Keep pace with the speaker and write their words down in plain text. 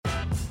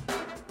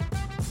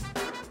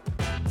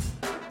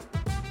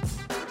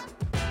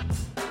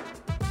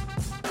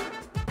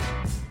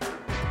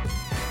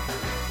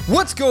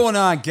What's going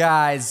on,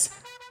 guys?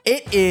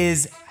 It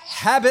is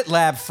Habit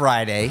Lab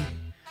Friday,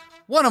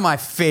 one of my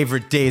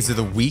favorite days of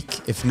the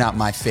week, if not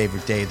my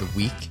favorite day of the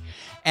week.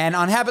 And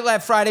on Habit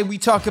Lab Friday, we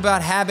talk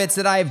about habits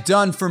that I have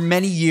done for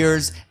many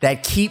years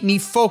that keep me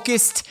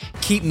focused,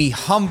 keep me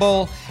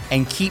humble,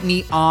 and keep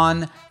me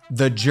on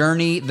the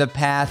journey, the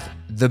path,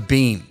 the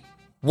beam.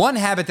 One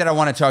habit that I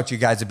want to talk to you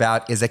guys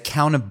about is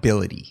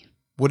accountability.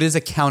 What is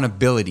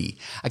accountability?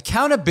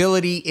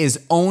 Accountability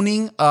is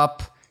owning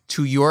up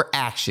to your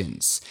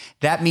actions.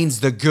 That means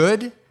the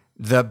good,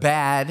 the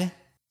bad,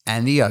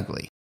 and the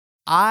ugly.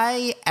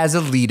 I, as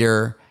a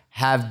leader,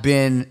 have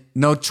been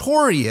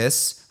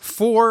notorious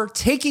for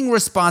taking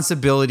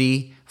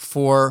responsibility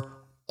for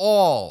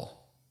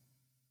all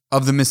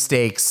of the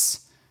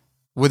mistakes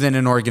within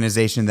an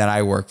organization that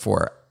I work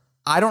for.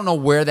 I don't know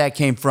where that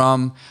came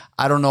from.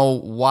 I don't know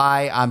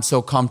why I'm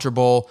so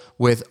comfortable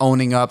with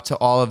owning up to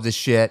all of the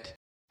shit.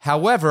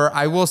 However,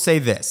 I will say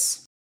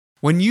this.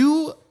 When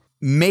you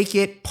make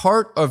it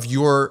part of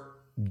your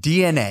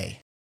DNA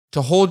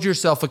to hold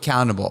yourself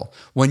accountable,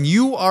 when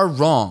you are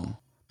wrong,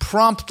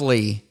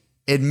 promptly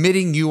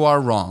admitting you are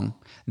wrong,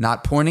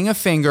 not pointing a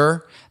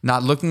finger,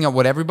 not looking at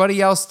what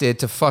everybody else did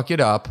to fuck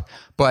it up,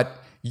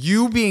 but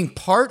you being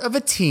part of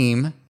a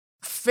team,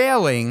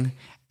 failing,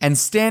 and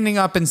standing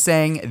up and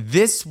saying,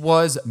 this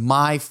was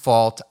my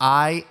fault.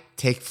 I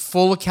take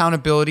full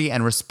accountability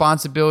and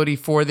responsibility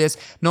for this,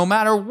 no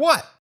matter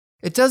what.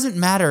 It doesn't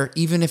matter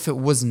even if it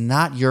was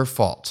not your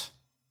fault.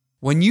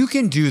 When you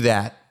can do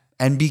that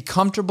and be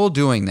comfortable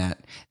doing that,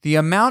 the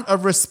amount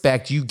of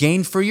respect you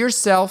gain for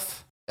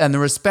yourself and the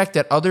respect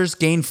that others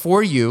gain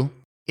for you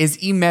is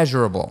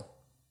immeasurable.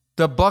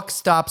 The buck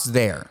stops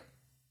there.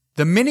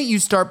 The minute you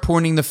start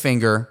pointing the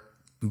finger,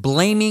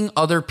 blaming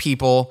other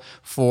people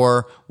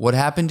for what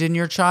happened in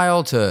your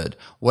childhood,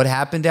 what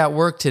happened at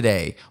work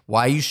today,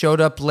 why you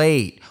showed up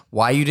late,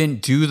 why you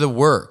didn't do the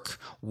work,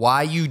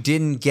 why you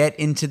didn't get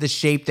into the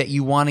shape that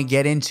you want to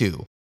get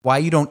into, why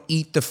you don't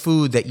eat the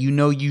food that you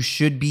know you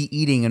should be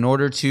eating in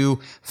order to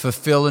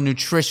fulfill a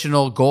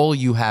nutritional goal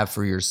you have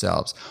for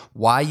yourselves,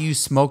 why you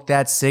smoke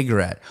that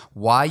cigarette,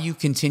 why you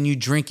continue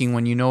drinking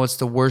when you know it's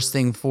the worst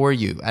thing for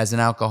you as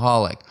an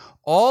alcoholic.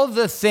 All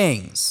the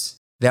things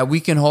that we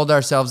can hold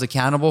ourselves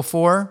accountable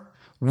for,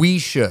 we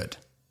should.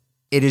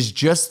 It is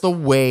just the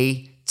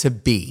way to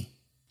be.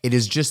 It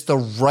is just the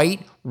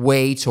right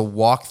way to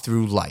walk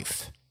through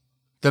life.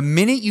 The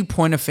minute you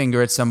point a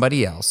finger at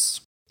somebody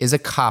else is a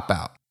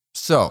cop-out.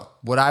 So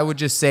what I would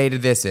just say to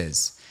this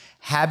is,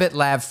 Habit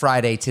Lab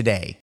Friday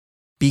today,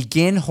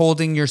 begin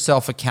holding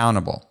yourself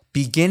accountable.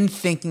 Begin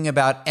thinking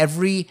about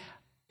every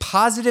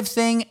positive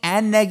thing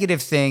and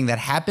negative thing that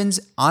happens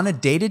on a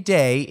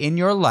day-to-day in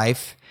your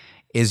life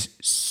is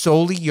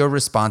solely your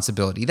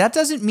responsibility. That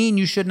doesn't mean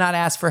you should not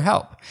ask for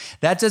help.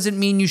 That doesn't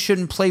mean you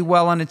shouldn't play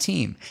well on a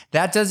team.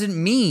 That doesn't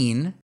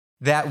mean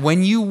that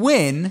when you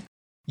win,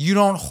 you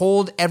don't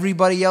hold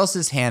everybody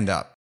else's hand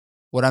up.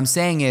 What I'm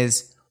saying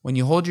is, when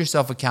you hold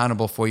yourself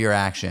accountable for your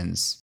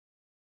actions,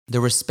 the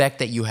respect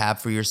that you have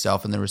for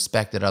yourself and the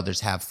respect that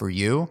others have for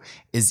you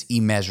is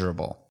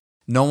immeasurable.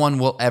 No one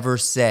will ever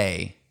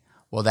say,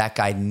 well, that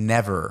guy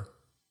never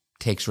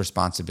takes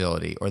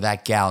responsibility, or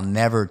that gal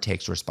never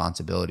takes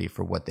responsibility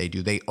for what they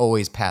do. They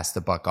always pass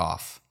the buck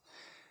off.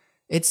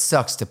 It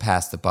sucks to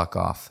pass the buck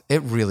off.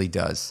 It really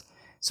does.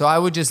 So I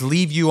would just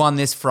leave you on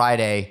this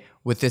Friday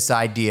with this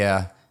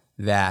idea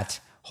that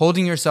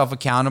holding yourself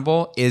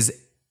accountable is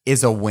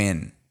a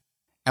win.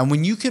 And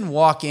when you can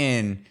walk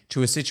in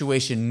to a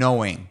situation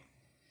knowing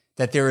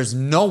that there is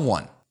no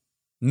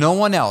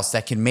one else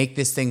that can make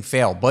this thing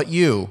fail but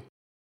you're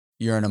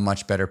in a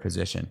much better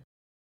position.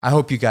 I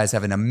hope you guys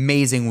have an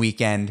amazing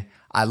weekend.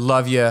 I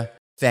love you.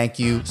 Thank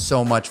you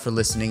so much for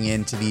listening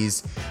in to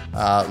these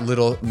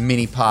little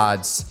mini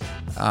pods.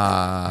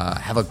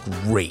 Have a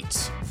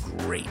great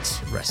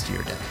rest of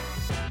your day.